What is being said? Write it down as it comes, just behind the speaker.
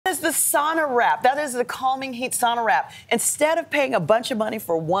is the sauna wrap. That is the calming heat sauna wrap. Instead of paying a bunch of money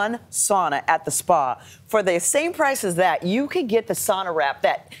for one sauna at the spa, for the same price as that, you could get the sauna wrap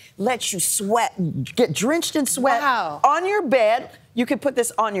that lets you sweat, get drenched in sweat on your bed. You could put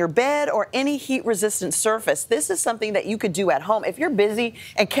this on your bed or any heat-resistant surface. This is something that you could do at home. If you're busy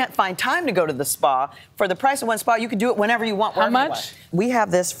and can't find time to go to the spa, for the price of one spa, you could do it whenever you want. How much? We have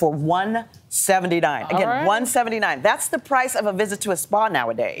this for $179. Again, $179. That's the price of a visit to a spa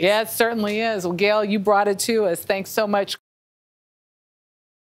nowadays. Yeah, it certainly is. Well, Gail, you brought it to us. Thanks so much.